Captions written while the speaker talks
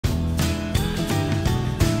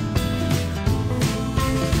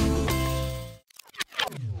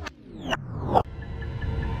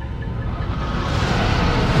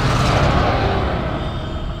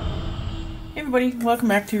everybody, welcome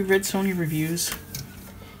back to Red Sonia Reviews.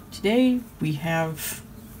 Today we have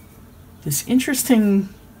this interesting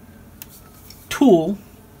tool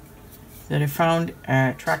that I found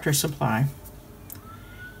at Tractor Supply,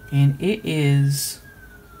 and it is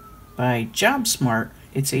by Jobsmart.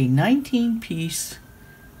 It's a 19-piece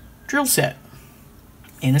drill set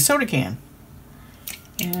in a soda can,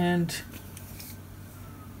 and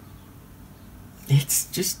it's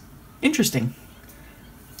just interesting.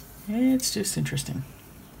 It's just interesting.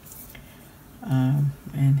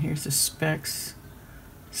 And here's the specs.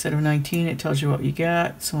 Set of 19, it tells you what you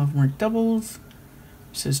got. Some of them are doubles.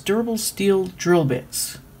 It says durable steel drill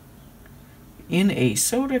bits in a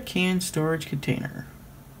soda can storage container.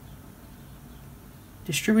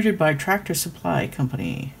 Distributed by Tractor Supply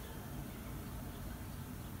Company.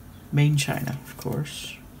 Made in China, of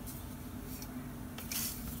course.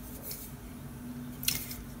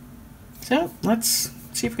 So let's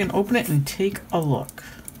see if we can open it and take a look.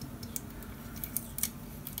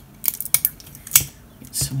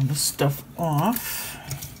 Get some of the stuff off.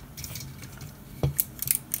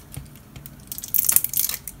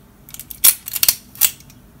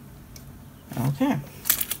 Okay.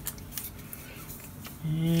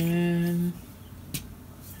 And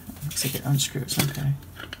looks like it unscrews. Okay.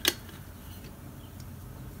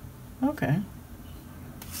 Okay.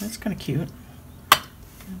 That's kind of cute.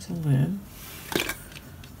 There's a lid.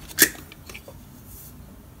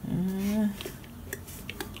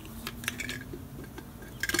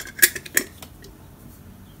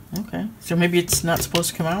 Okay, so maybe it's not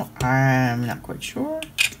supposed to come out. I'm not quite sure.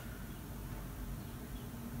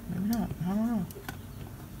 Maybe not. I don't know.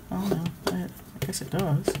 I don't know. I guess it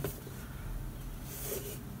does.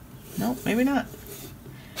 Nope, maybe not.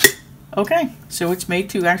 Okay, so it's made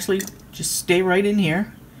to actually just stay right in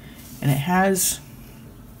here, and it has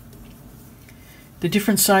the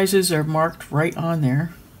different sizes are marked right on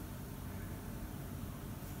there.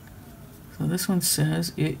 So this one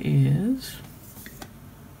says it is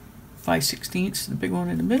 5/16, the big one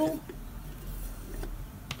in the middle.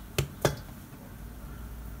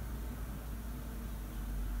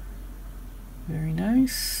 Very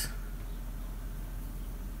nice.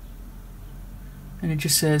 And it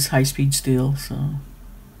just says high-speed steel, so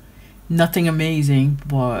nothing amazing,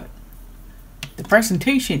 but the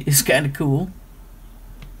presentation is kind of cool.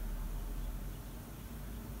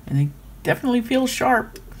 And they definitely feel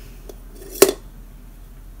sharp.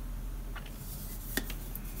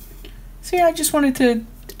 So yeah, I just wanted to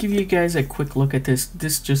give you guys a quick look at this.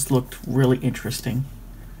 This just looked really interesting.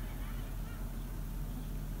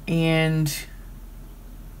 And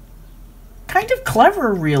kind of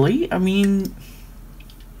clever, really. I mean,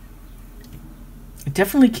 it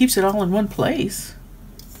definitely keeps it all in one place,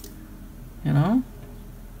 you know?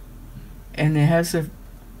 And it has a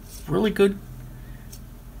really good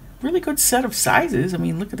set of sizes. I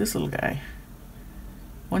mean, look at this little guy.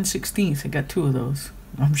 1/16. I got two of those.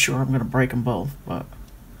 I'm sure I'm going to break them both, but...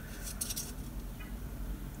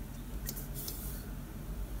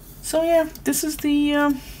 So yeah, this is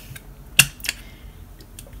the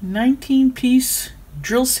 19-piece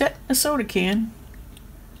drill set in a soda can.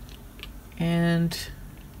 And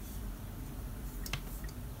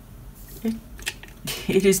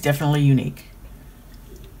it is definitely unique.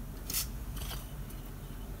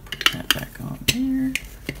 Put that back on there.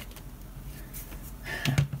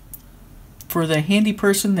 For the handy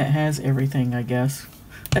person that has everything, I guess.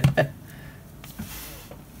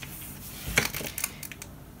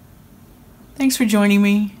 Thanks for joining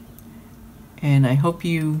me, and I hope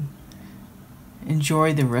you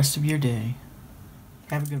enjoy the rest of your day.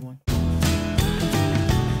 Have a good one.